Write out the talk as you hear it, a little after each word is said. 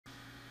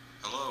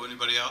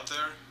Anybody out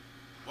there?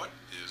 What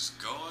is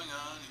going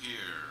on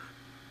here?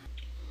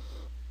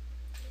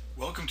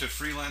 Welcome to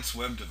Freelance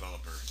Web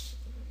Developer.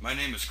 My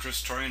name is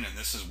Torian and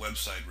this is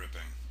website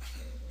ripping.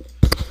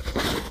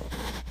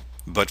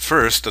 But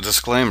first, a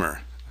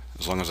disclaimer,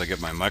 as long as I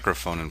get my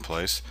microphone in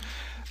place.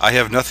 I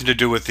have nothing to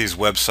do with these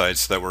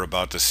websites that we're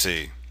about to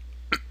see.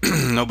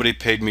 Nobody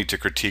paid me to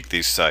critique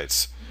these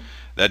sites.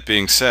 That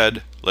being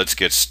said, let's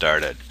get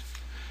started.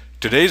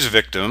 Today's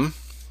victim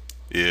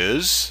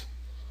is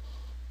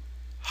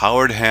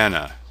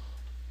howardhanna,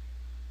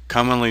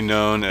 commonly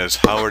known as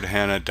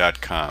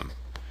howardhanna.com.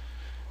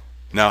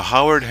 Now,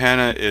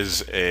 howardhanna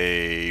is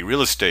a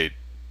real estate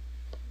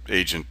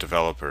agent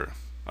developer,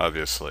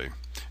 obviously,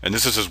 and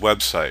this is his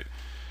website.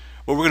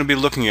 What we're going to be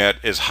looking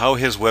at is how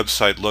his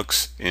website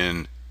looks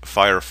in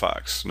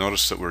Firefox.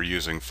 Notice that we're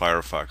using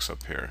Firefox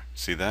up here.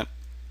 See that?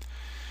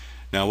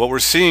 Now, what we're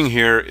seeing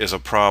here is a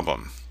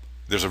problem.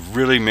 There's a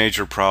really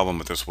major problem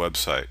with this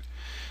website.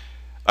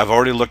 I've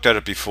already looked at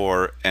it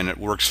before and it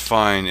works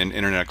fine in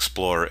Internet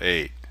Explorer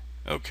 8,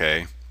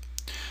 okay?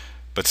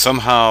 But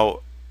somehow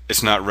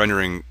it's not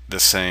rendering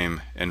the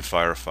same in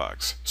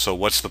Firefox. So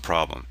what's the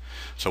problem?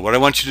 So what I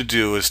want you to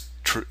do is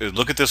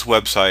look at this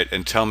website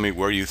and tell me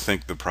where you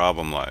think the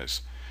problem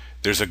lies.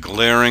 There's a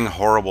glaring,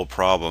 horrible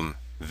problem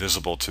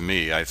visible to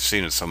me. I've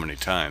seen it so many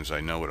times, I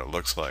know what it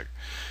looks like.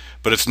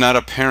 But it's not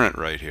apparent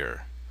right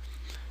here.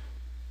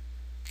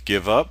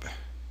 Give up?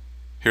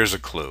 Here's a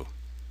clue.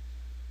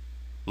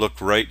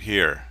 Look right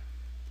here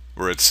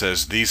where it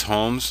says these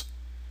homes.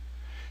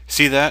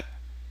 See that?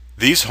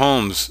 These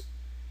homes,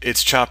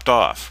 it's chopped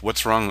off.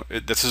 What's wrong?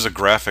 This is a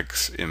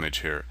graphics image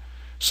here.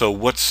 So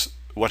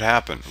what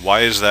happened?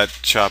 Why is that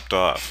chopped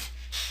off?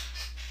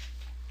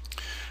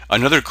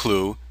 Another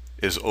clue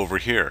is over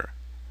here.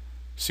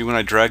 See when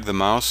I drag the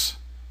mouse?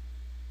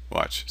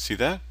 Watch. See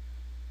that?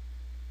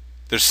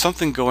 There's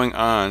something going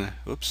on,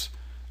 oops,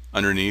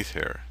 underneath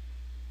here.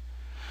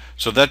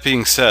 So that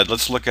being said,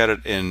 let's look at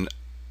it in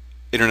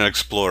Internet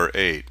Explorer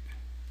 8.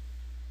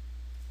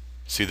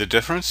 See the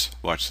difference?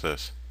 Watch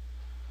this.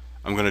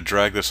 I'm going to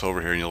drag this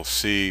over here and you'll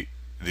see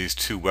these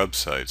two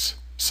websites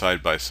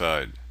side by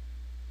side.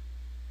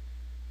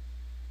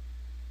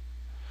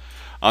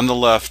 On the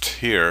left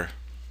here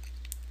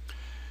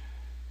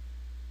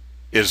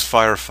is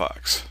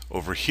Firefox.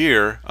 Over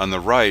here on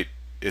the right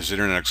is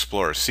Internet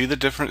Explorer. See the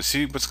difference?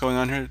 See what's going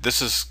on here? This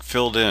is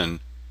filled in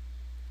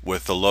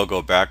with the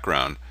logo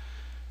background.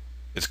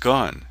 It's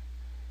gone.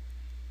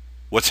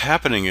 What's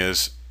happening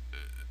is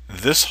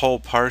this whole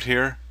part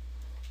here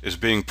is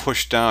being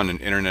pushed down in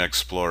Internet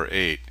Explorer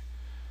 8.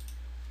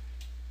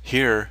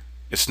 Here,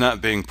 it's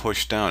not being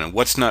pushed down. And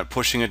what's not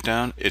pushing it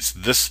down? It's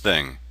this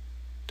thing.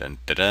 Dun,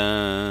 da,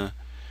 da.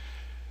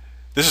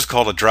 This is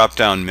called a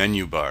drop-down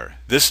menu bar.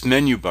 This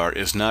menu bar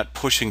is not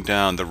pushing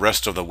down the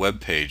rest of the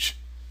web page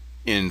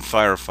in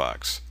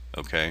Firefox.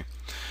 Okay?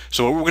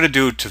 So what we're going to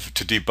do to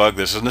debug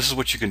this, and this is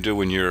what you can do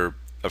when you're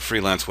a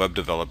freelance web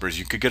developer, is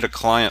you could get a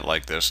client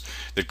like this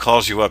that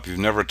calls you up. You've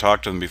never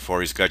talked to him before.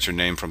 He's got your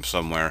name from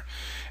somewhere,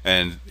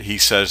 and he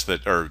says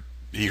that, or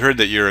he heard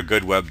that you're a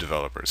good web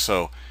developer.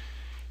 So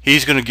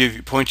he's going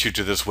to point you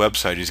to this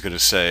website. He's going to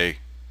say,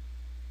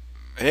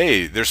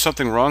 "Hey, there's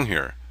something wrong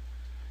here.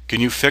 Can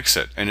you fix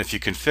it? And if you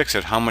can fix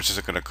it, how much is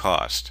it going to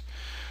cost?"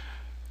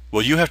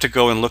 Well, you have to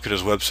go and look at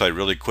his website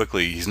really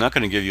quickly. He's not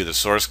going to give you the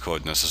source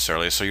code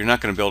necessarily, so you're not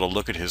going to be able to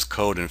look at his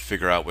code and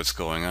figure out what's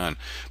going on.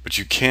 But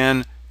you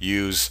can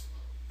use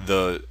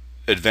the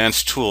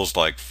advanced tools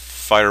like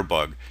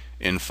Firebug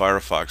in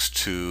Firefox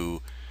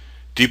to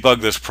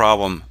debug this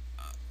problem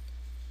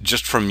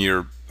just from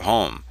your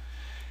home.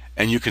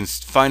 And you can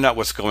find out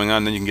what's going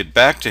on, then you can get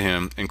back to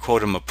him and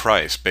quote him a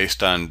price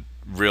based on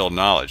real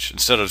knowledge.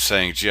 Instead of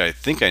saying, "Gee, I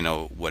think I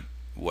know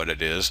what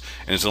it is,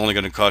 and it's only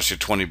going to cost you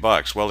 20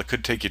 bucks. Well, it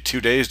could take you 2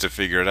 days to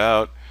figure it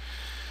out.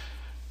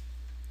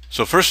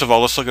 So first of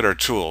all, let's look at our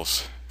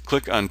tools.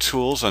 Click on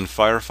Tools on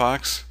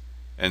Firefox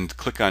and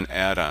click on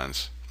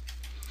Add-ons.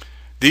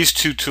 These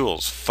two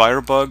tools,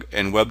 Firebug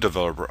and Web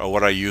Developer, are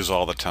what I use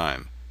all the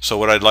time. So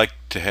what I'd like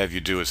to have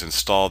you do is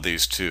install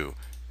these two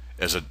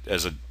as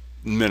a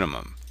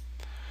minimum.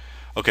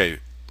 Okay,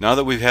 now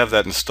that we have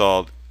that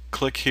installed,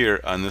 click here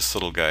on this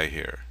little guy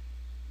here.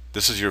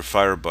 This is your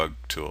Firebug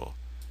tool.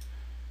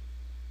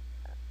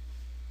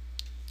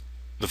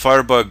 The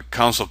Firebug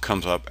console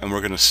comes up and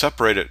we're going to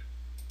separate it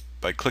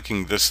by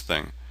clicking this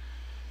thing.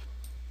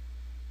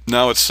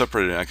 Now it's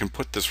separated. I can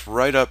put this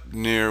right up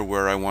near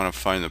where I want to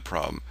find the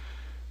problem,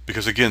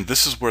 because again,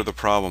 this is where the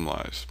problem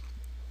lies.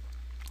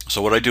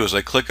 So what I do is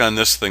I click on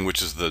this thing,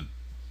 which is the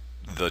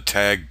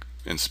tag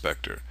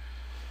inspector.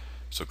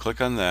 So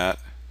click on that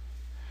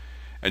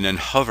and then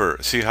hover.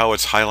 See how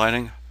it's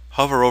highlighting?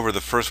 Hover over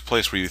the first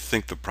place where you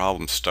think the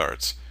problem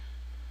starts,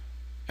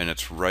 and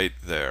it's right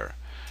there.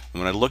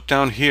 And when I look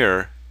down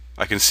here,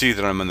 I can see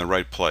that I'm in the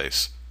right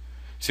place.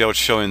 See how it's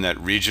showing that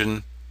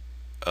region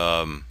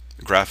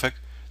graphic?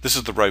 This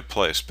is the right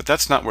place, but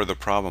that's not where the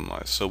problem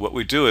lies. So what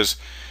we do is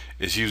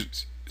you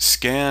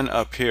scan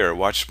up here.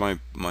 Watch my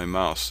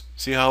mouse.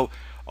 See how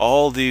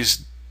all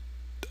these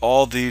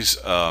all these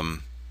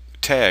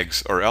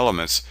tags or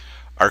elements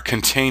are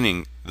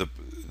containing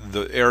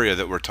the area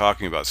that we're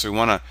talking about. So we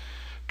want to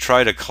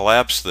try to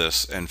collapse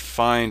this and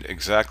find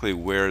exactly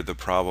where the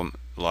problem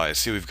lies.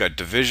 See, we've got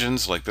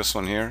divisions like this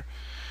one here,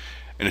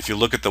 and if you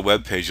look at the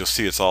web page, you'll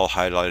see it's all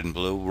highlighted in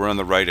blue. We're in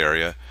the right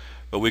area,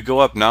 but we go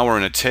up, now we're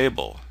in a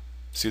table.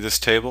 See this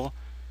table?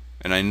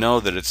 And I know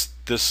that it's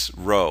this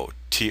row,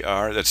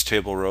 TR, that's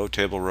table row,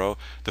 table row.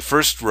 The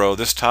first row,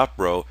 this top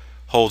row,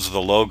 holds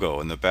the logo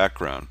in the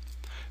background.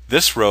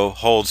 This row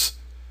holds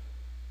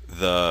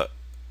the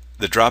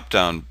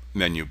drop-down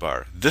menu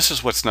bar. This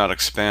is what's not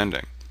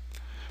expanding.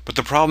 But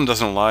the problem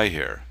doesn't lie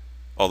here,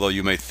 although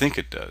you may think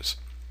it does.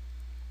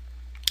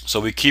 So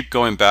we keep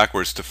going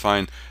backwards to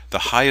find the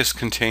highest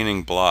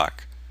containing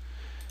block.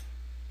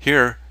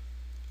 Here,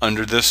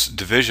 under this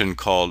division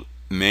called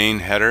main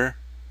header,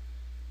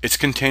 it's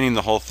containing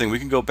the whole thing. We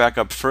can go back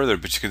up further,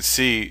 but you can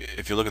see,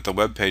 if you look at the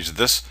web page,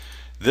 this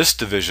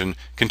division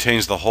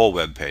contains the whole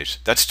web page.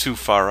 That's too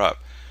far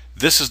up.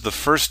 This is the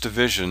first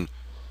division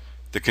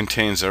that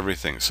contains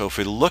everything. So if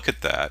we look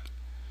at that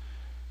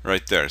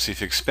right there, see,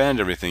 if you expand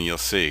everything, you'll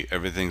see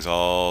everything's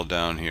all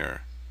down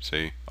here.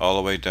 See, all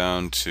the way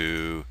down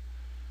to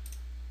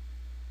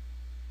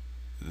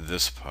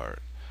this part.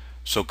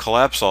 So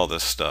collapse all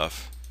this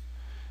stuff,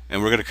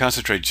 and we're going to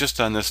concentrate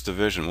just on this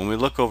division. When we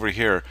look over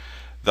here,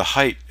 the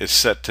height is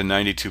set to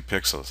 92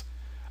 pixels.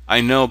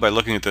 I know by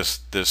looking at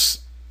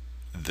this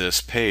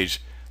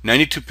page,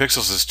 92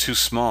 pixels is too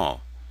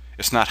small.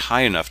 It's not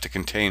high enough to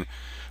contain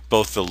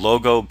both the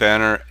logo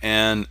banner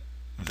and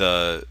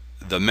the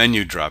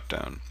menu drop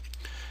down.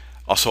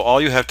 Also,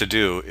 all you have to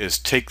do is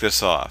take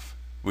this off.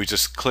 We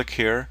just click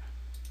here,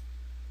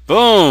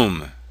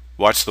 boom,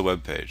 watch the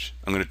web page.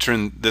 I'm going to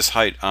turn this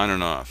height on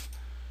and off.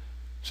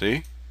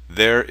 See,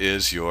 there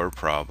is your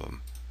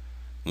problem.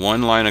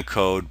 One line of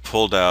code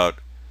pulled out,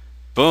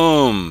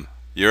 boom,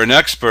 you're an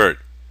expert.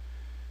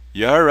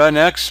 You're an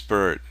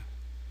expert.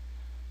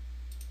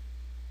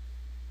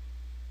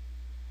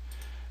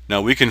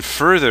 Now we can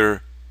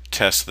further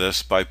test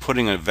this by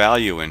putting a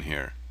value in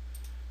here.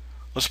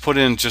 Let's put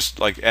in just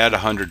like add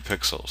 100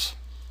 pixels.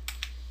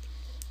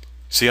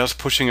 See how it's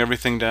pushing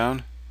everything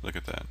down? Look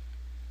at that.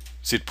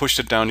 See, it pushed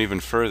it down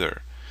even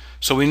further.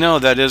 So we know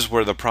that is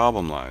where the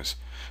problem lies.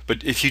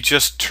 But if you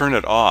just turn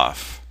it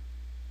off,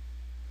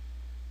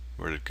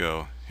 where'd it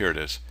go? Here it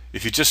is.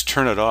 If you just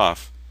turn it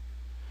off,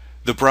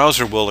 the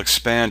browser will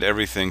expand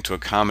everything to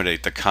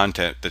accommodate the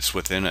content that's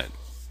within it.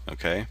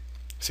 Okay?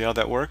 See how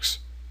that works?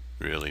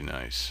 Really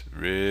nice,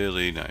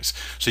 really nice.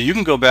 So you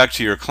can go back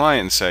to your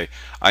client and say,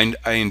 I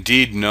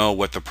indeed know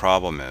what the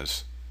problem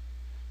is.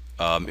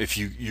 If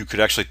you could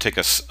actually take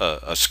a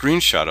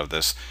screenshot of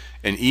this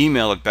and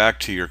email it back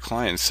to your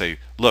client and say,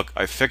 look,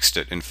 I fixed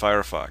it in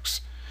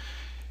Firefox.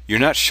 You're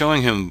not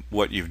showing him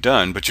what you've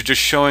done, but you're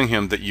just showing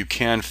him that you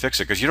can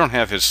fix it, because you don't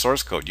have his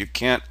source code. You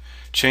can't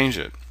change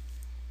it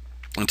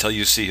until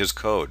you see his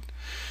code.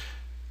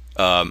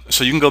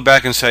 So you can go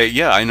back and say,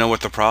 yeah, I know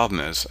what the problem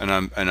is, and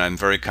I'm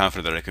very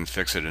confident that I can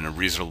fix it in a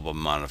reasonable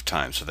amount of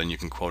time. So then you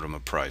can quote him a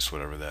price,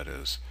 whatever that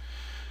is.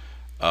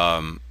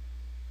 At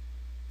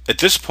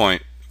this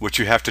point, what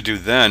you have to do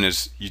then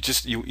is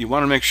you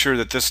want to make sure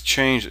that this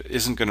change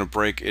isn't going to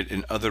break it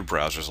in other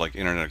browsers like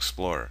Internet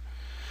Explorer.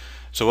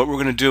 So what we're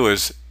going to do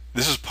is,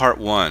 this is part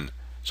one.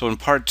 So in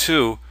part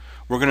two,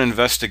 we're going to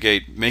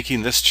investigate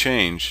making this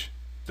change,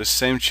 this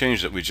same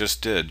change that we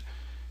just did,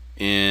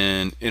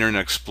 in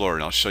Internet Explorer,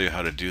 and I'll show you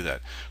how to do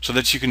that, so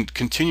that you can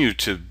continue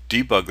to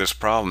debug this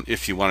problem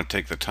if you want to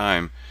take the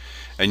time,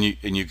 and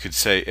you could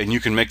say, and you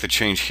can make the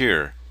change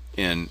here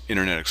in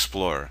Internet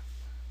Explorer,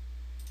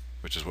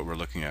 which is what we're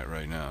looking at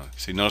right now.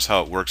 See, notice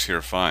how it works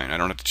here fine. I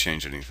don't have to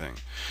change anything,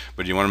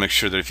 but you want to make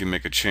sure that if you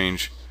make a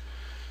change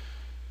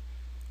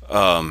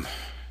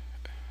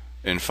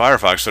in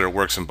Firefox, that it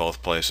works in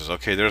both places.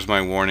 Okay, there's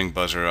my warning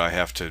buzzer. I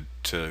have to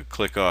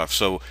click off.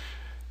 So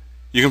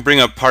you can bring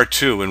up part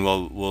two, and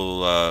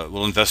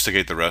we'll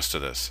investigate the rest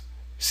of this.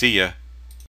 See ya.